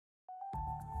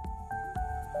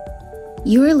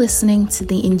You are listening to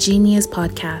the Ingenious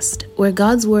Podcast, where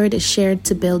God's Word is shared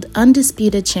to build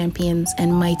undisputed champions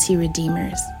and mighty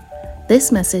redeemers.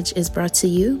 This message is brought to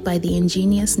you by the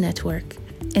Ingenious Network.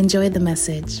 Enjoy the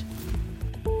message.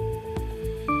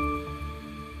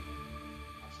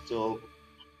 Still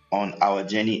on our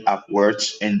journey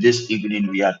upwards, and this evening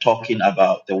we are talking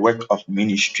about the work of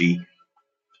ministry.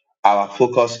 Our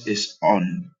focus is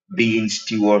on being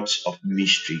stewards of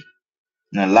mystery.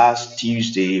 Now, last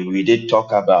Tuesday we did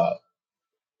talk about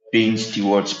being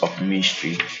stewards of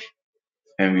mystery,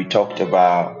 and we talked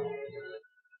about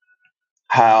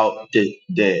how the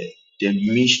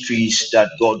mysteries that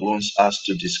God wants us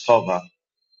to discover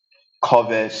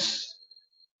covers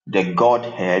the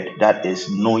Godhead, that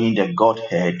is knowing the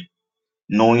Godhead,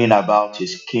 knowing about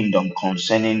his kingdom,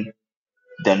 concerning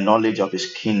the knowledge of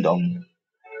his kingdom,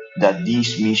 that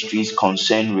these mysteries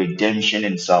concern redemption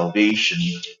and salvation,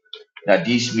 that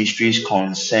these mysteries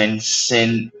concern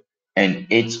sin and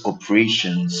its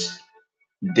operations.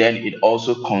 Then it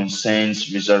also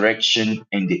concerns resurrection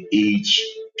and the age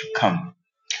to come.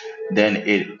 Then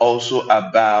it also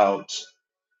about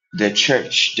the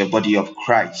church, the body of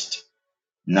Christ.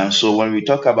 Now, so when we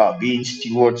talk about being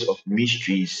stewards of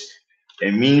mysteries,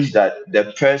 it means that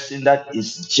the person that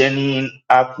is journeying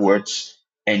upwards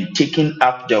and taking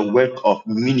up the work of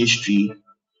ministry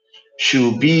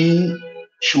should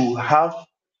have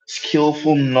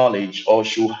skillful knowledge, or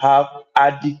should have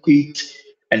adequate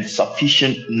and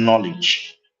sufficient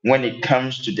knowledge when it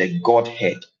comes to the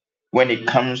Godhead, when it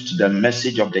comes to the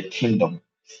message of the kingdom,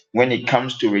 when it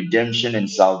comes to redemption and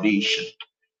salvation,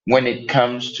 when it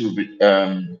comes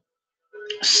to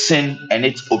sin and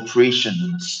its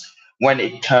operations, when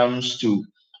it comes to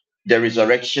the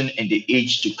resurrection and the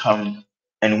age to come,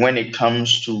 and when it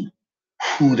comes to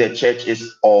who the church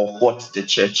is or what the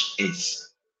church is.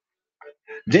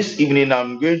 This evening,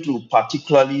 I'm going to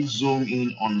particularly zoom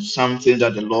in on something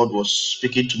that the Lord was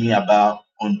speaking to me about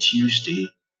on Tuesday,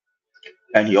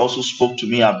 and He also spoke to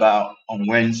me about on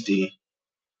Wednesday.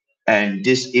 And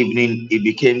this evening, it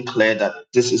became clear that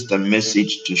this is the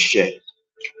message to share.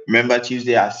 Remember,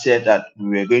 Tuesday, I said that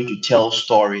we were going to tell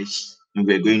stories and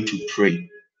we were going to pray.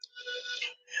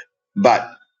 But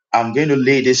I'm going to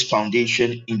lay this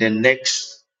foundation in the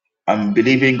next, I'm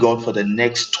believing God for the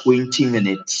next 20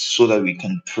 minutes so that we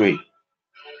can pray.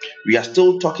 We are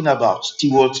still talking about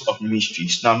stewards of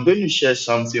mysteries. Now, I'm going to share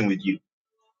something with you.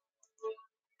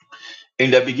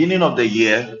 In the beginning of the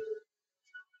year,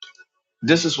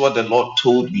 this is what the Lord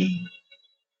told me,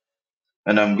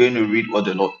 and I'm going to read what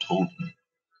the Lord told me.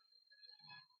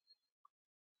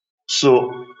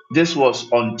 So, this was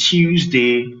on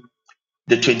Tuesday,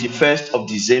 the 21st of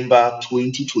December,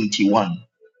 2021,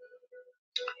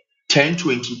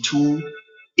 10:22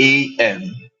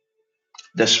 a.m.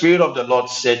 The Spirit of the Lord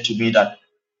said to me that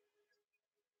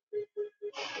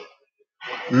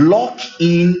lock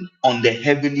in on the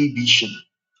heavenly vision.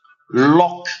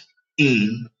 Lock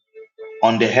in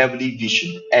on the heavenly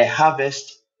vision. A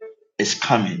harvest is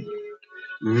coming.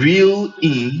 Reel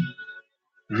in,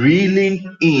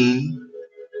 reeling in,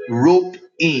 rope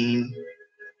in,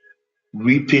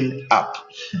 reaping up.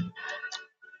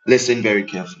 Listen very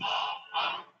carefully.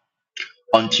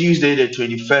 On Tuesday, the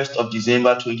 21st of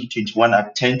December 2021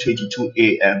 at 10:22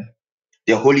 a.m.,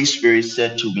 the Holy Spirit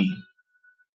said to me,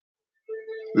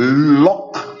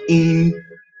 lock in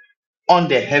on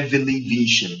the heavenly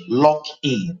vision. Lock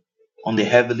in on the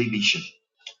heavenly vision.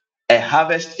 A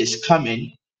harvest is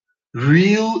coming.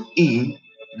 Reel in,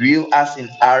 reel as in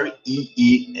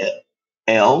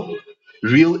REEL,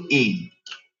 reel in.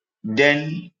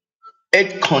 Then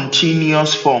it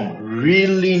continues from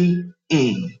reeling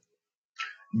in,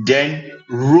 then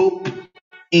rope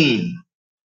in,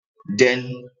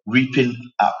 then reaping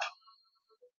up.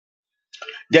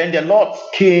 Then the Lord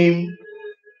came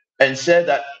and said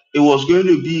that it was going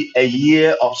to be a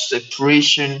year of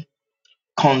separation,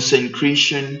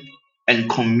 consecration, and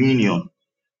communion.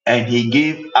 And he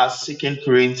gave us 2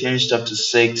 Corinthians chapter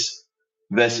 6,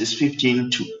 verses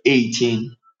 15 to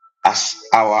 18 as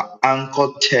our anchor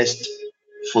text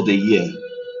for the year.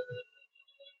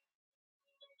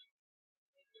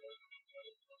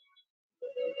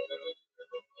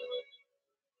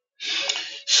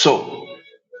 So,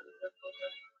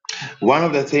 one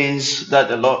of the things that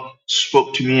the Lord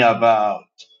spoke to me about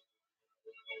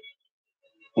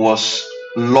was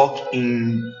lock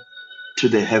in to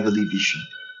the heavenly vision.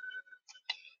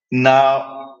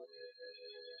 Now,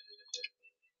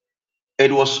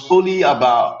 it was only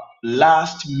about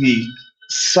last week,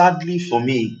 sadly for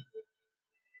me,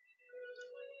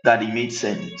 that it made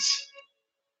sense.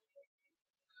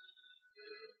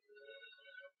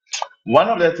 One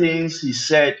of the things he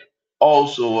said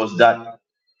also was that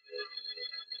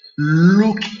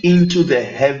look into the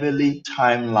heavenly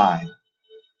timeline.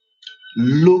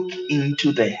 Look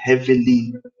into the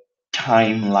heavenly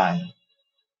timeline.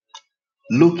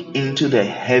 Look into the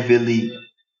heavenly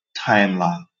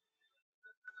timeline.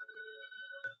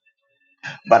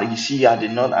 But you see, I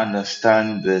did not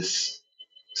understand this,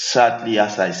 sadly,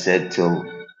 as I said, till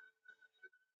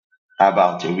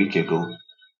about a week ago.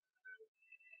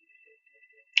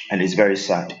 And it's very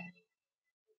sad.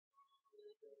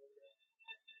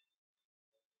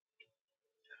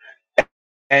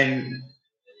 And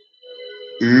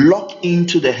look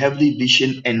into the heavenly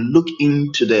vision and look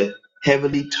into the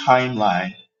heavenly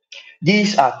timeline.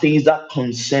 These are things that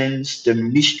concerns the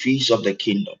mysteries of the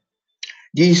kingdom.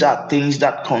 These are things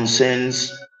that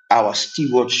concerns our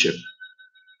stewardship.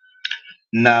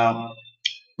 Now,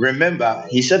 remember,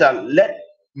 he said that let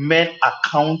men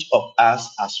account of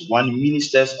us as one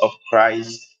ministers of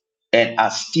Christ and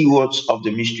as stewards of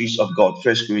the mysteries of God.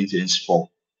 1 Corinthians 4,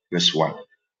 verse 1.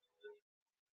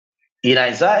 In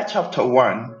Isaiah chapter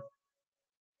 1,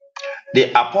 the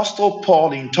apostle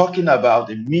Paul, in talking about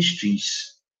the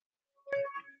mysteries,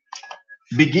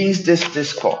 begins this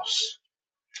discourse.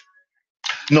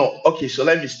 No, okay, so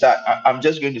let me start. I'm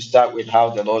just going to start with how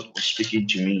the Lord was speaking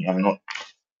to me.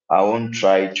 I won't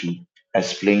try to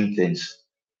explain things.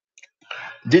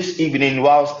 This evening,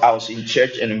 whilst I was in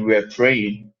church and we were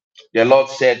praying, the Lord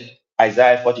said,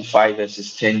 Isaiah 45,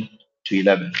 verses 10 to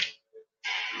 11.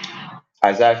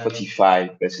 Isaiah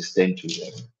 45, verses 10 to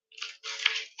 11.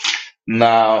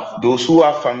 Now, those who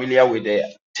are familiar with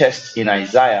the text in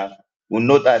Isaiah will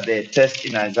know that the text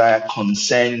in Isaiah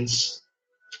concerns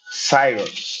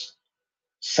Cyrus,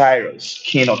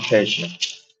 king of Persia.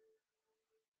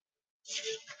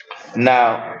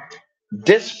 Now,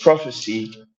 this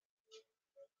prophecy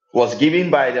was given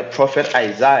by the prophet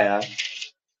Isaiah,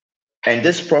 and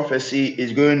this prophecy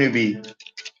is going to be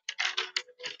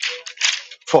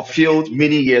fulfilled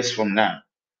many years from now.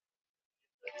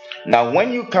 Now,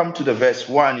 when you come to the verse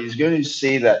 1, it's going to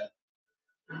say that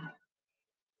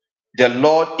the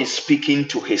Lord is speaking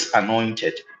to his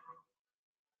anointed.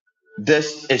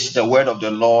 This is the word of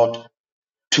the Lord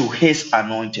to his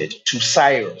anointed, to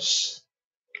Cyrus,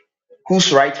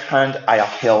 whose right hand I have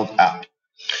held up.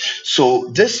 So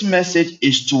this message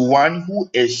is to one who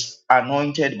is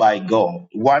anointed by God,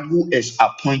 one who is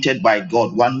appointed by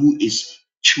God, one who is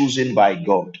chosen by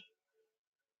God.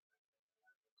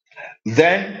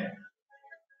 Then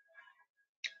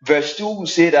verse 2 will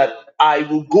say that I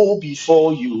will go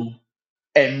before you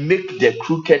and make the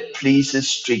crooked places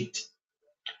straight.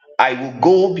 I will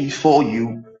go before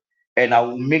you and I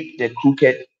will make the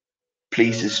crooked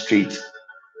places straight.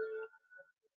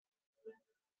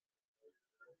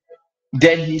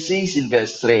 Then he says in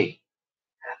verse 3,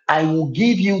 I will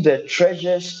give you the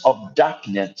treasures of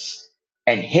darkness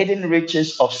and hidden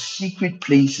riches of secret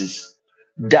places,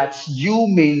 that you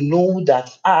may know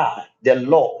that I, the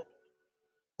Lord,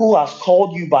 who has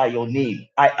called you by your name,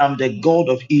 I am the God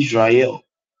of Israel.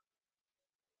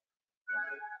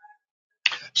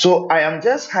 So I am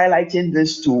just highlighting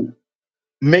this to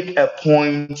make a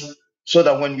point so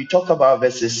that when we talk about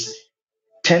verses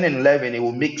 10 and 11, it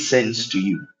will make sense to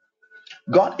you.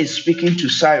 God is speaking to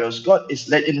Cyrus. God is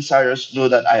letting Cyrus know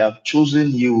that I have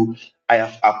chosen you, I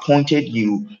have appointed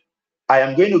you. I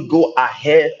am going to go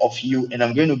ahead of you and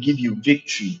I'm going to give you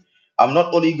victory. I'm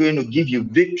not only going to give you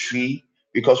victory,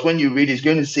 because when you read, it's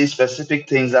going to say specific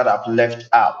things that I've left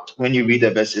out. When you read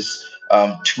the verses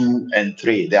 2 and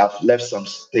 3, they have left some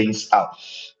things out.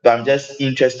 But I'm just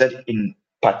interested in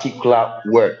particular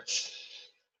words.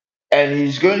 And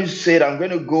he's going to say that I'm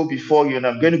going to go before you and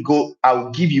I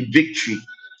will give you victory.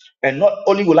 And not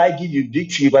only will I give you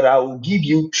victory, but I will give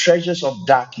you treasures of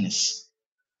darkness.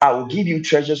 I will give you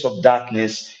treasures of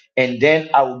darkness, and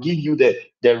then I will give you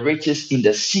the riches in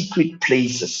the secret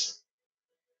places.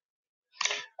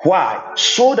 Why?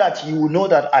 So that you will know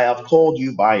that I have called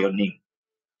you by your name.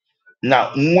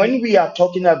 Now, when we are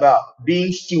talking about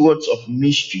being stewards of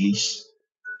mysteries,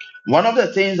 one of the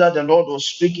things that the Lord was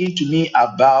speaking to me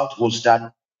about was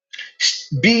that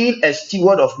being a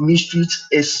steward of mysteries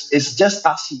is just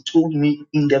as he told me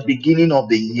in the beginning of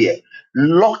the year.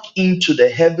 Look into the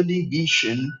heavenly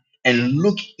vision and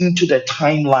look into the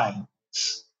timeline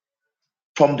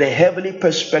from the heavenly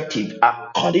perspective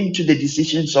according to the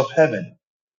decisions of heaven.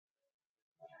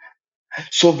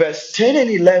 So verse 10 and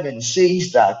 11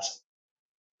 says that,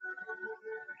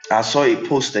 I saw it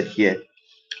posted here,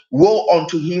 woe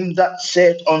unto him that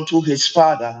said unto his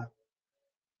father,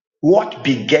 what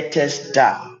begettest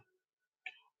thou?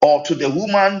 Or to the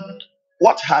woman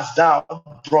What hast thou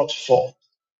brought forth?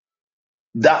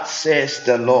 That says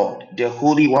the Lord, the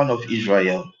Holy One of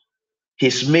Israel.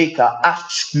 His maker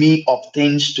asks me of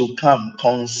things to come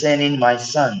concerning my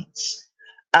sons.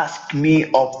 Ask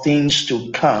me of things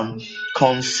to come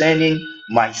concerning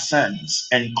my sons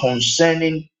and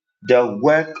concerning the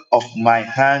work of my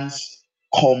hands.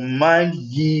 Command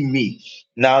ye me.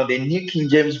 Now, the New King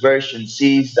James Version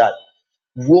says that,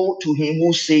 woe to him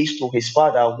who says to his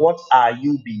father, what are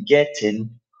you begetting?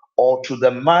 Or to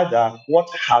the mother, what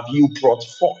have you brought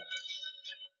forth?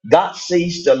 God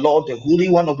says the Lord, the Holy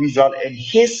One of Israel, and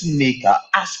his maker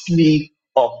ask me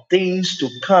of things to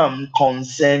come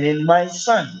concerning my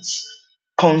sons,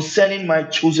 concerning my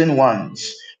chosen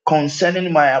ones,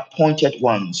 concerning my appointed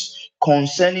ones,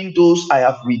 concerning those I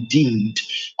have redeemed,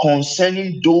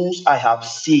 concerning those I have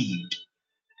saved,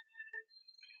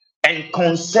 and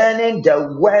concerning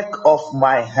the work of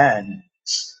my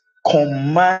hands.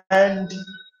 Command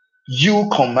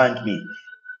me.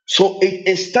 So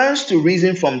it stands to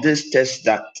reason from this text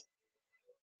that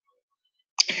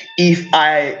if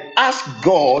I ask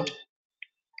God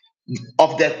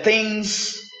of the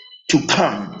things to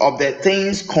come, of the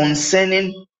things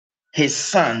concerning his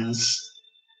sons,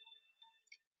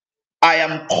 I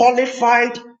am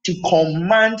qualified to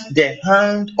command the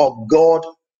hand of God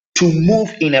to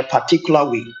move in a particular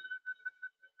way.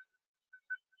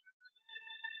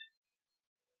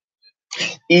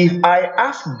 If I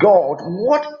ask God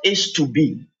what is to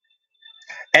be,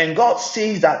 and God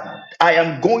says that I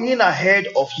am going ahead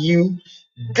of you,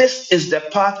 this is the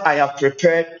path I have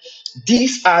prepared,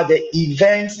 these are the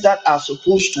events that are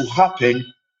supposed to happen,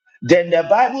 then the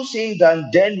Bible says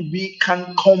that then we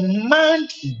can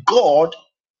command God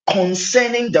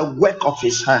concerning the work of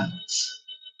his hands.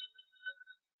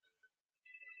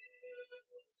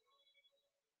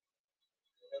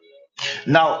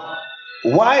 Now,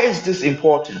 why is this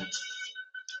important?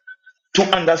 To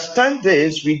understand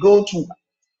this, we go to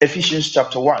Ephesians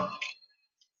chapter 1.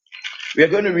 We are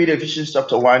going to read Ephesians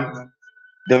chapter 1,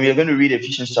 then we are going to read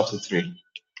Ephesians chapter 3.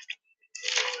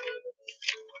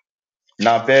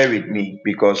 Now, bear with me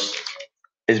because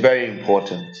it's very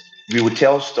important. We will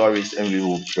tell stories and we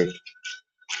will pray.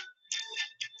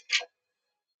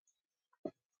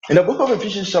 In the book of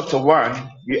Ephesians, chapter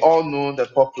 1, we all know the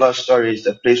popular story is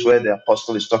the place where the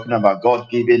apostle is talking about God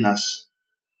giving us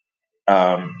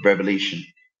revelation.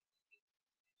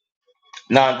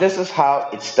 Now, this is how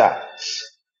it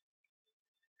starts.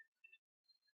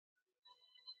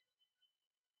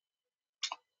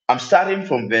 I'm starting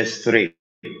from verse 3.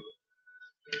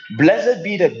 Blessed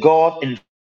be the God and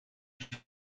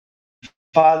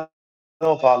Father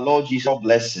of our Lord Jesus,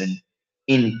 blessing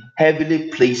in heavenly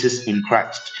places in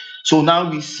Christ. So now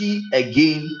we see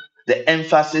again the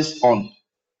emphasis on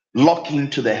locking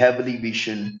to the heavenly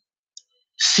vision,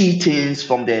 see things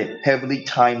from the heavenly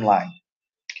timeline,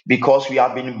 because we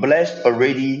have been blessed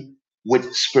already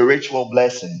with spiritual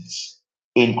blessings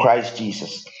in Christ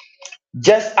Jesus.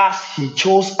 Just as he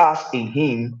chose us in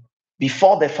him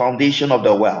before the foundation of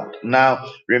the world. Now,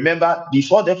 remember,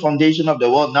 before the foundation of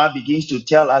the world now begins to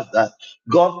tell us that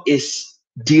God is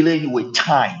dealing with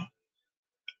time.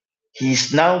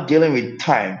 He's now dealing with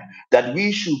time, that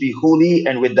we should be holy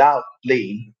and without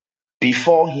blame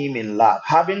before him in love,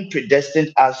 having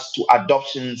predestined us to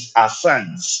adoptions as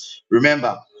sons.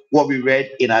 Remember what we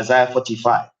read in Isaiah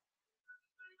 45.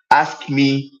 Ask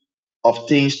me of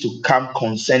things to come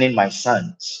concerning my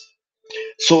sons.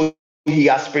 So he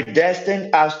has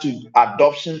predestined us to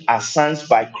adoption as sons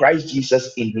by Christ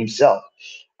Jesus in himself,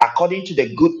 according to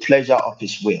the good pleasure of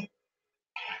his will,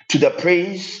 to the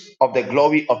praise of the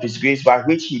glory of his grace, by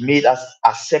which he made us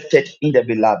accepted in the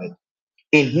beloved.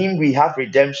 In him we have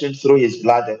redemption through his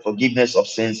blood, the forgiveness of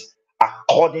sins,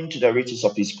 according to the riches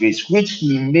of his grace, which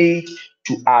he made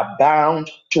to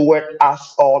abound toward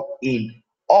us all in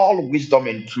all wisdom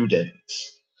and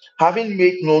prudence, having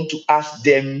made known to us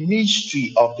the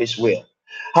mystery of his will,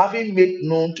 having made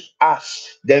known to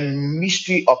us the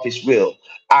mystery of his will,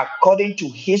 according to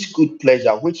his good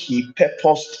pleasure, which he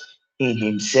purposed in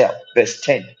himself. Verse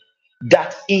 10,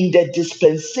 that in the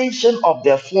dispensation of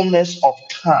the fullness of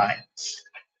times,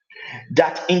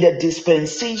 that in the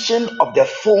dispensation of the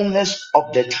fullness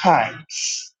of the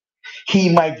times, he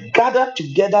might gather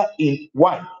together in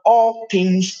one all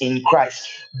things in Christ,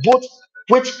 both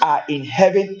which are in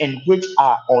heaven and which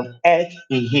are on earth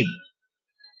in him.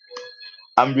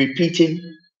 I'm repeating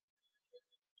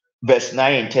verse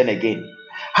 9 and 10 again.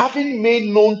 Having made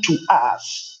known to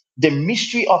us the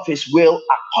mystery of his will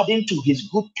according to his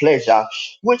good pleasure,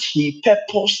 which he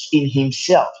purposed in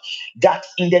himself, that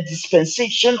in the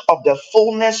dispensation of the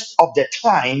fullness of the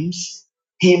times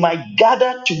he might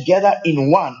gather together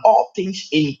in one all things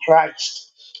in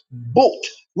Christ, both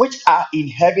which are in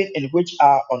heaven and which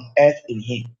are on earth in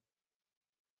him.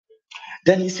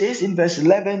 Then he says in verse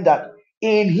 11 that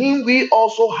in him we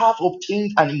also have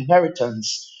obtained an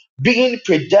inheritance, being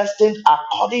predestined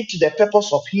according to the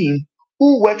purpose of him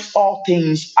who works all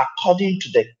things according to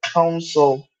the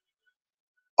counsel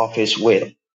of his will.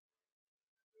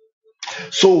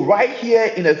 So, right here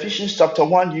in Ephesians chapter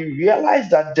 1, you realize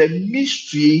that the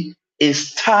mystery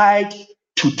is tied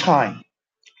to time.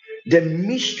 The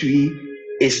mystery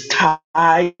is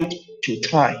tied to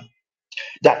time.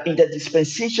 That in the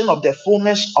dispensation of the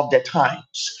fullness of the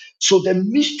times. So the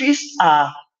mysteries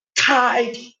are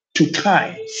tied to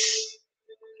times.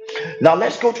 Now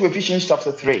let's go to Ephesians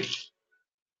chapter 3.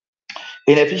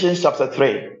 In Ephesians chapter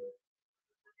 3,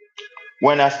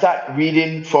 when I start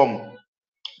reading from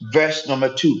verse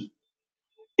number 2,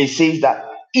 it says that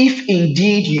if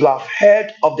indeed you have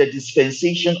heard of the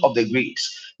dispensation of the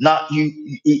grace. Now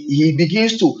he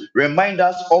begins to remind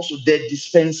us also the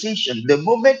dispensation. The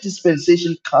moment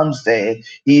dispensation comes there,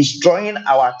 he is drawing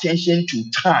our attention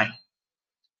to time.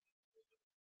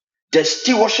 The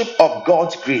stewardship of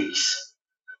God's grace,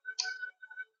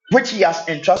 which he has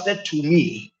entrusted to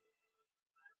me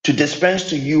to dispense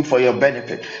to you for your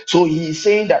benefit. So he is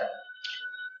saying that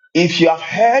if you have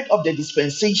heard of the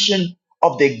dispensation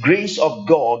of the grace of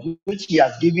God, which he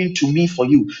has given to me for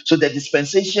you. So the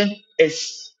dispensation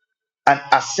is an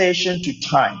assertion to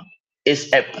time,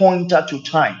 is a pointer to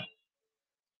time.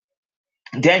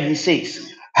 Then he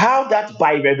says, how that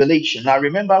by revelation. Now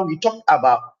remember, we talked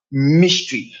about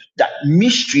mystery. That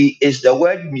mystery is the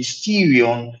word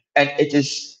mysterion, and it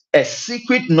is a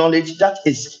secret knowledge that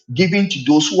is given to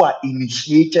those who are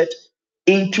initiated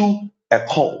into a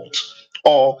cult,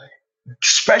 or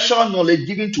special knowledge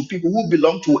given to people who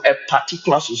belong to a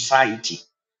particular society.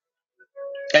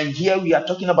 And here we are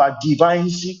talking about divine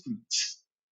secrets.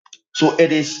 So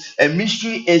it is a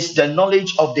mystery, is the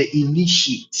knowledge of the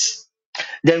initiates.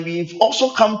 Then we've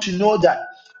also come to know that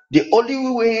the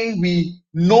only way we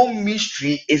know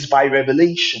mystery is by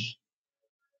revelation.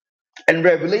 And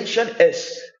revelation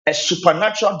is a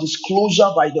supernatural disclosure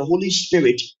by the Holy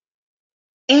Spirit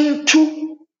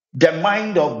into the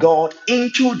mind of God,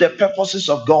 into the purposes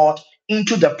of God,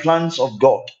 into the plans of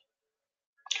God.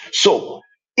 So,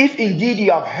 if indeed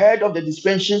you have heard of the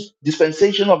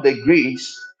dispensation of the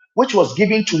grace which was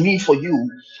given to me for you,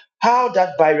 how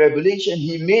that by revelation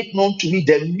he made known to me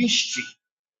the mystery,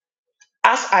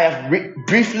 as I have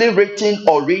briefly written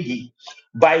already,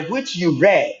 by which you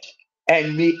read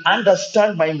and may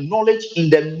understand my knowledge in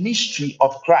the mystery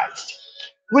of Christ,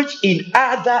 which in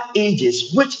other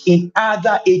ages,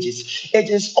 it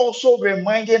is also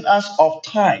reminding us of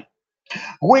time,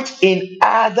 which in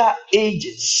other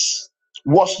ages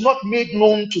was not made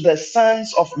known to the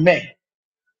sons of men.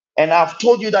 And I've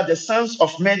told you that the sons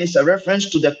of men is a reference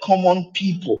to the common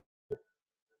people.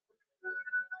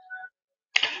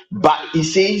 But he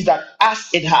says that as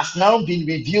it has now been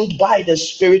revealed by the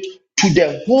Spirit to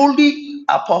the holy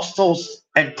apostles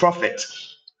and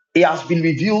prophets, it has been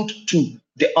revealed to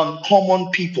the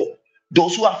uncommon people,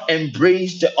 those who have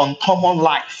embraced the uncommon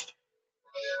life.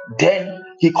 Then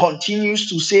he continues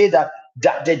to say that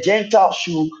the Gentiles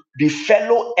should be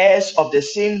fellow heirs of the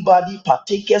same body,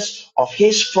 partakers of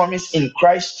his promise in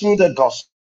Christ through the gospel,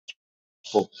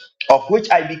 of which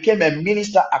I became a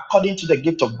minister according to the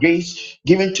gift of grace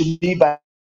given to me by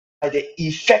the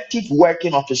effective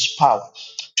working of his power.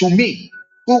 To me,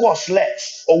 who was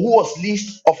less or who was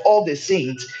least of all the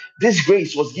saints, this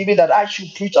grace was given that I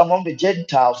should preach among the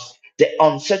Gentiles the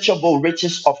unsearchable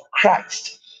riches of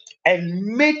Christ, and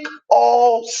make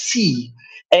all see,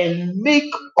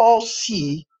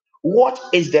 what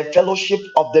is the fellowship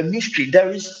of the mystery. There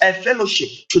is a fellowship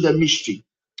to the mystery.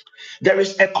 There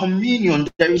is a communion,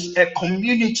 there is a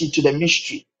community to the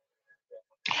mystery,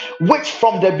 which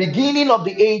from the beginning of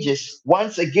the ages,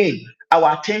 once again,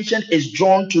 our attention is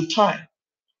drawn to time,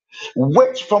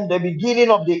 which from the beginning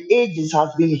of the ages has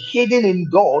been hidden in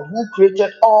God who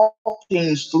created all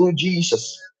things through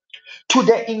Jesus, to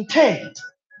the intent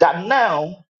that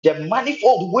now the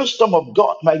manifold wisdom of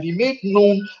God might be made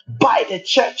known by the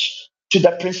church to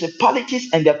the principalities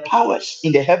and the powers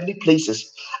in the heavenly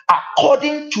places,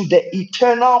 according to the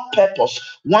eternal purpose.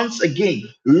 Once again,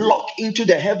 look into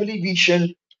the heavenly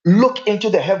vision, look into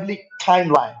the heavenly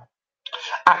timeline,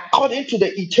 according to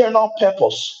the eternal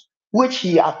purpose which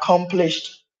he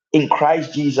accomplished in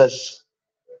Christ Jesus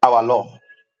our Lord,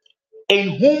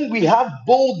 in whom we have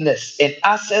boldness and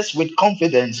access with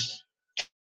confidence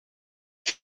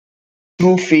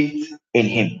through faith in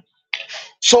him.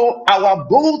 So our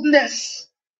boldness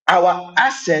our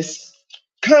access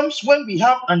comes when we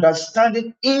have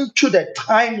understanding into the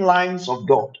timelines of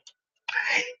God,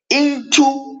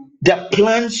 into the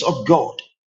plans of God.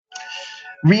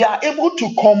 We are able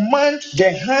to command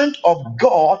the hand of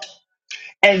God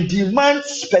and demand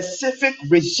specific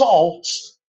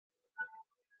results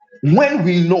when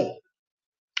we know.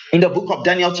 In the book of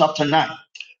Daniel, chapter 9,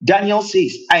 Daniel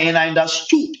says, and I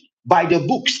understood by the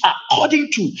books,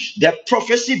 according to the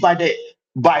prophecy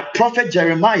by prophet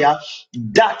Jeremiah,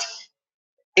 that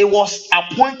it was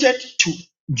appointed to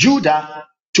Judah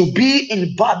to be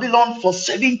in Babylon for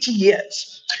 70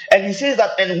 years. And he says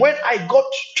that, and when I got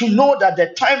to know that the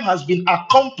time has been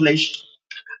accomplished,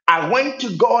 I went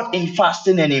to God in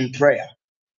fasting and in prayer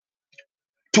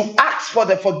to ask for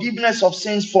the forgiveness of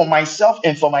sins for myself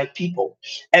and for my people,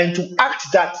 and to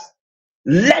ask that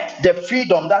let the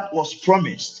freedom that was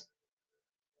promised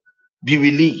be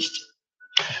released.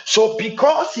 So,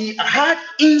 because he had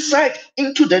insight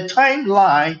into the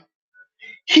timeline,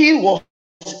 he was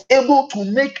able to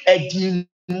make a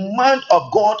demand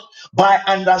of God by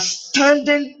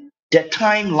understanding the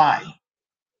timeline.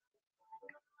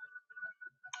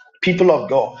 People of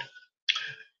God,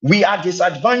 we are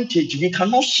disadvantaged. We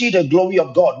cannot see the glory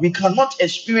of God. We cannot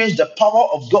experience the power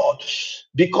of God,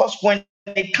 because when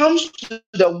it comes to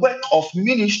the work of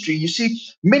ministry, you see,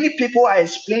 many people are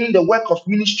explaining the work of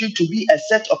ministry to be a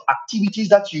set of activities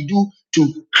that you do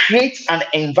to create an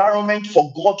environment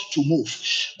for God to move.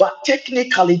 But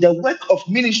technically, the work of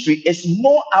ministry is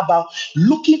more about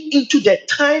looking into the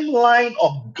timeline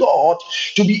of God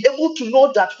to be able to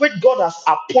know that what God has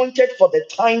appointed for the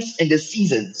times and the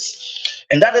seasons.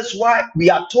 And that is why we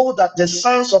are told that the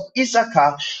sons of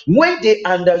Issachar, when they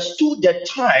understood the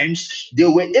times, they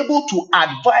were able to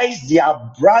advise their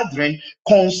brethren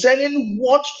concerning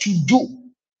what to do.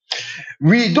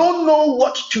 We don't know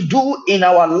what to do in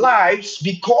our lives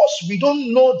because we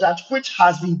don't know that which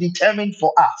has been determined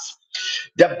for us.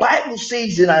 The Bible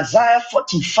says in Isaiah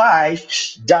 45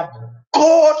 that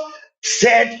God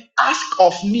said, ask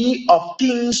of me of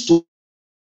things to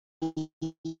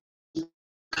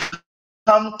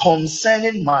come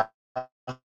concerning my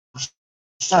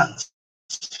sons.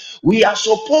 We are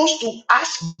supposed to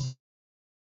ask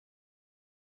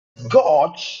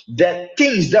God the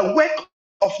things, the work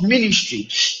of ministry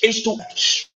is to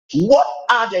what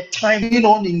are the time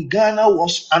on in Ghana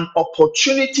was an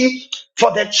opportunity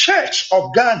for the church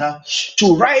of Ghana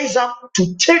to rise up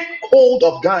to take hold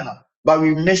of Ghana, but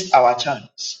we missed our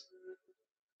chance.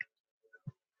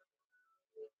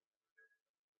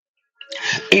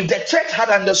 If the church had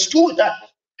understood that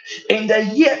in the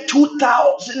year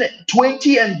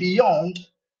 2020 and beyond,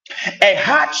 a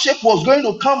hardship was going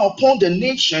to come upon the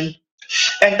nation,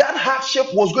 and that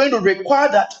hardship was going to require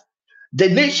that the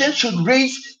nation should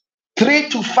raise $3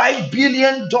 to $5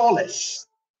 billion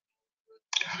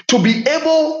to be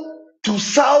able to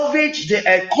salvage the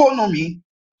economy.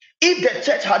 If the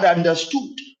church had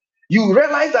understood, you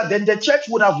realize that then the church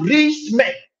would have raised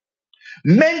men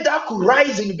that could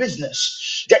rise in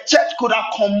business. The church could have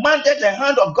commanded the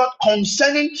hand of God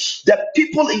concerning the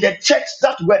people in the church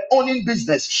that were owning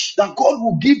business, that God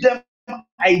will give them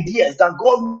ideas, that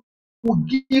God will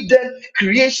give them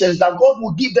creations, that God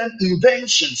will give them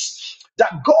inventions,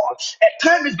 that God, a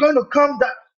time is going to come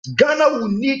that Ghana will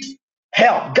need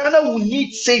help, Ghana will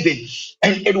need saving,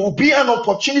 and it will be an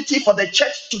opportunity for the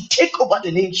church to take over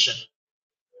the nation.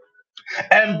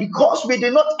 And because we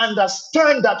did not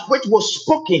understand that which was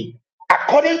spoken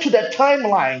according to the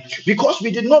timeline, because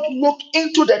we did not look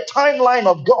into the timeline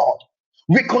of God,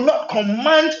 we could not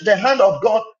command the hand of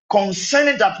God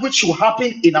concerning that which will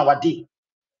happen in our day.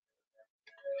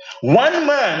 One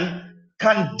man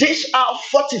can dish out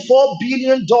 $44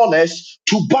 billion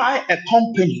to buy a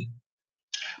company,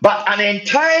 but an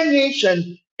entire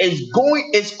nation is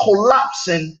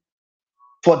collapsing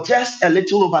for just a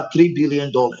little over $3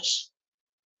 billion.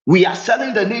 We are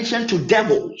selling the nation to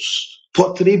devils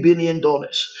for $3 billion.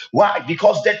 Why?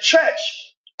 Because the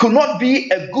church could not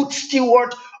be a good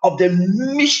steward of the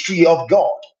mystery of God,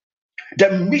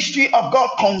 the mystery of God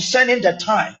concerning the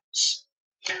times,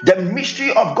 the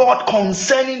mystery of God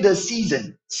concerning the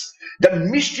seasons, the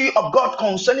mystery of God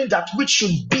concerning that which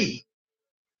should be.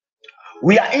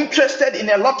 We are interested in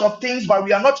a lot of things, but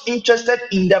we are not interested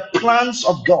in the plans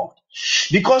of God.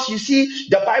 Because you see,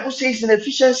 the Bible says in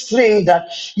Ephesians 3 that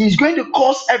He's going to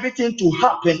cause everything to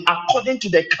happen according to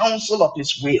the counsel of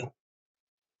His will.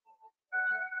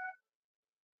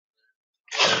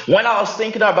 When I was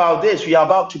thinking about this, we are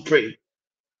about to pray.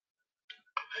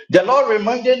 The Lord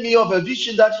reminded me of a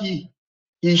vision that He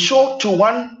showed to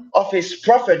one of His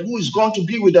prophets who is going to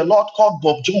be with the Lord, called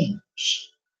Bob Jones.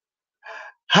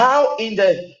 how in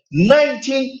the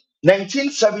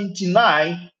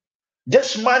 1979,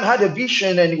 this man had a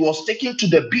vision and he was taken to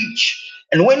the beach.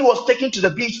 And when he was taken to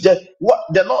the beach, the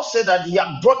Lord said that he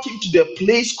had brought him to the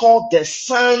place called the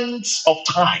sands of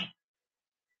time.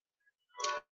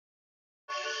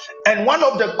 And one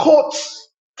of the quotes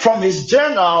from his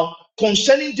journal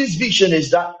concerning this vision is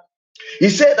that he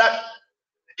said that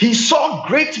he saw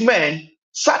great men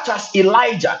such as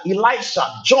Elijah, Elisha,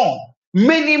 John,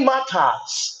 many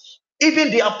martyrs, even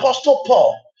the Apostle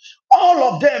Paul. All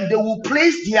of them, they will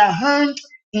place their hand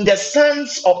in the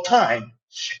sands of time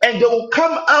and they will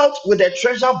come out with a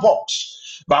treasure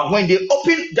box. But when they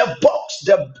opened the box,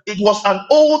 it was an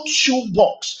old shoe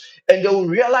box, and they will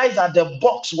realize that the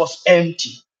box was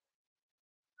empty.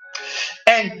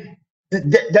 And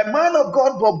the man of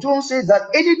God, Bob Jones, says that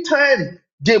anytime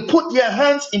they put their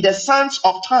hands in the sands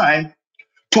of time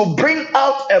to bring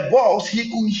out a box, he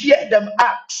could hear them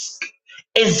ask,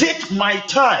 "Is it my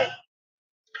time?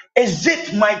 Is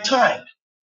it my time?"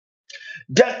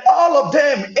 Then all of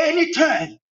them,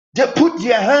 anytime they put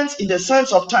their hands in the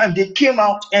sands of time, they came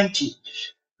out empty.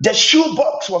 The shoe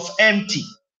box was empty.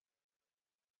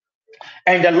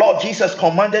 And the Lord Jesus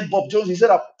commanded Bob Jones, he said,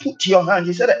 "Put your hands."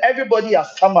 He said, "Everybody has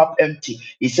come up empty."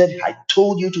 He said, "I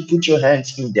told you to put your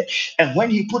hands in there." And when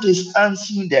he put his hands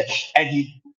in there and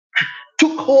he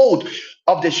took hold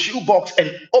of the shoebox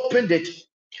and opened it,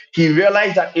 he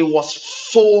realized that it was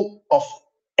full of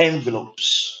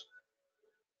envelopes.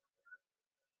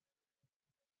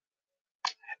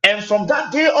 And from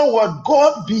that day onward,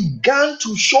 God began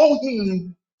to show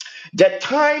him the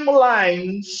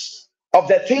timelines of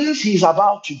the things he's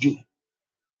about to do.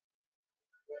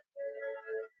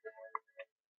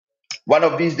 One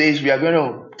of these days, we are going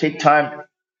to take time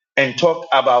and talk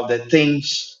about the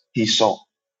things he saw.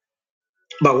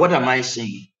 But what am I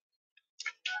saying?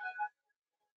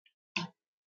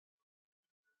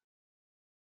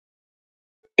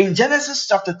 In Genesis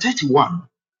chapter 31,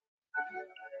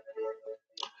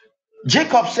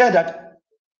 Jacob said that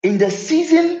in the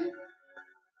season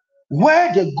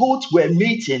where the goats were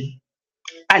mating,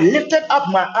 I lifted up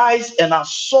my eyes and I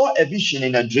saw a vision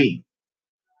in a dream.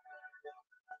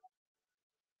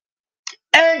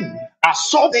 And I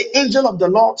saw the angel of the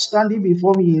Lord standing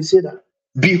before me. He said,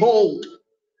 "Behold,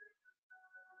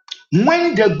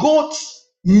 when the goats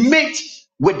mate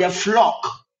with the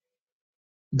flock,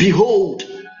 behold,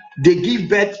 they give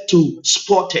birth to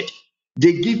spotted,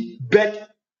 they give birth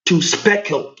to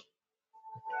speckled."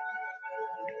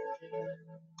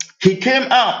 He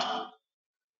came out,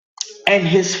 and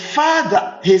his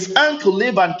father, his uncle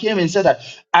Laban, came and said that,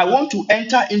 "I want to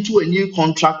enter into a new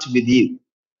contract with you."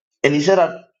 And he said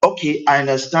that, "Okay, I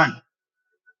understand.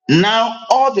 Now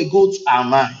all the goats are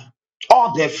mine,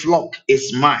 all the flock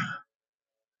is mine.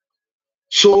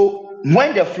 So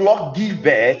when the flock give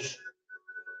birth,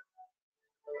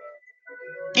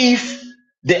 if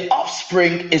the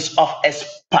offspring is of a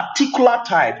particular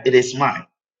type, it is mine.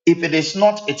 If it is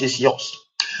not, it is yours."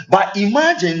 But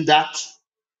imagine that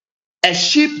a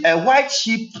sheep, a white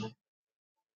sheep,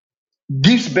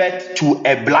 gives birth to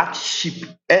a black sheep.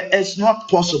 It's not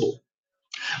possible.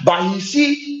 But you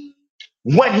see,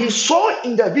 when he saw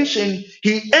in the vision,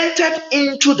 he entered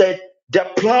into the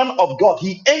plan of God.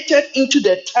 He entered into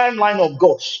the timeline of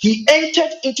God. He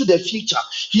entered into the future.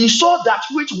 He saw that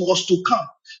which was to come.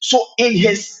 So in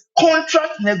his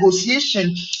contract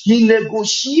negotiation, he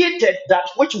negotiated that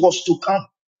which was to come.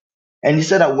 And he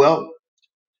said that, well,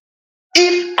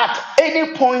 if at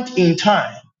any point in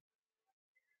time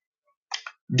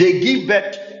they give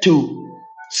birth to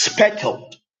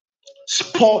speckled,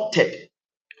 spotted,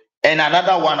 and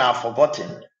another one I've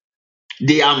forgotten,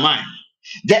 they are mine.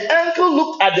 The uncle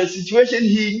looked at the situation.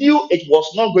 He knew it was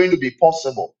not going to be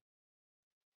possible.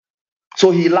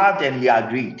 So he laughed and he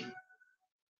agreed.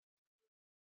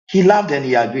 He laughed and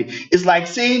he agreed. It's like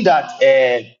saying that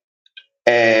a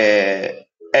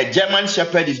German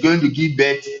shepherd is going to give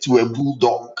birth to a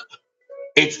bulldog.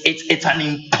 It's an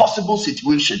impossible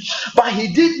situation. But he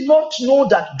did not know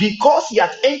that because he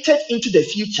had entered into the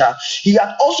future, he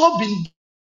had also been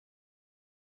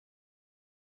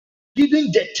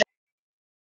given the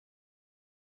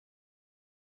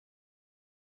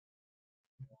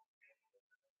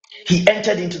he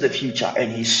entered into the future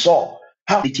and he saw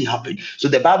how it happened. So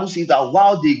the Bible says that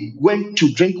while they went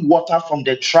to drink water from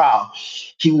the trough,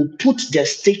 he will put the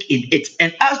stick in it.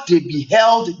 And as they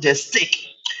beheld the stick,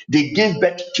 they gave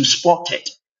birth to spotted,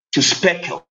 to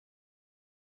speckled.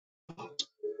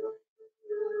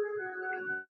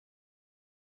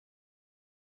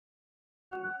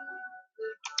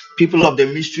 People of the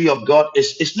mystery of God,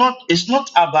 it's not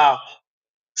about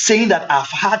saying that I've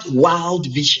had wild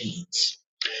visions.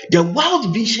 The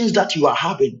wild visions that you are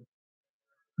having,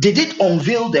 did it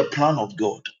unveil the plan of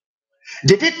God?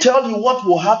 Did it tell you what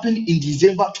will happen in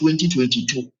December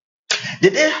 2022?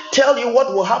 Did it tell you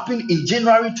what will happen in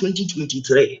January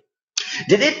 2023?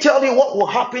 Did it tell you what will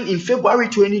happen in February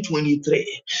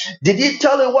 2023? Did it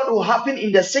tell you what will happen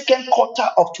in the second quarter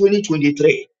of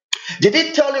 2023? Did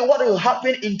it tell you what will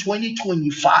happen in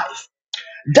 2025?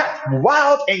 That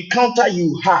wild encounter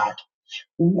you had,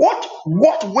 what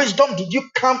wisdom did you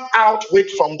come out with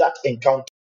from that encounter?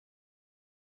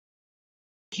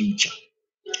 Future.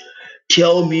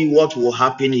 Tell me what will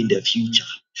happen in the future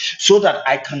so that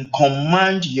I can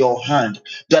command your hand,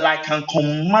 that I can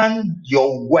command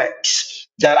your works,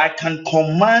 that I can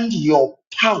command your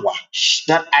power,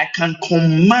 that I can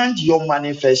command your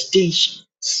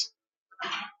manifestations.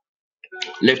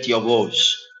 Lift your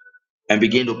voice and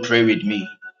begin to pray with me.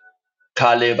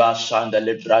 Kaleba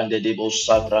sandale brande debo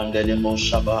sabrandele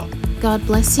moshaba. God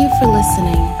bless you for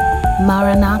listening.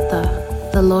 Maranatha,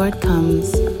 the Lord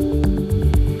comes.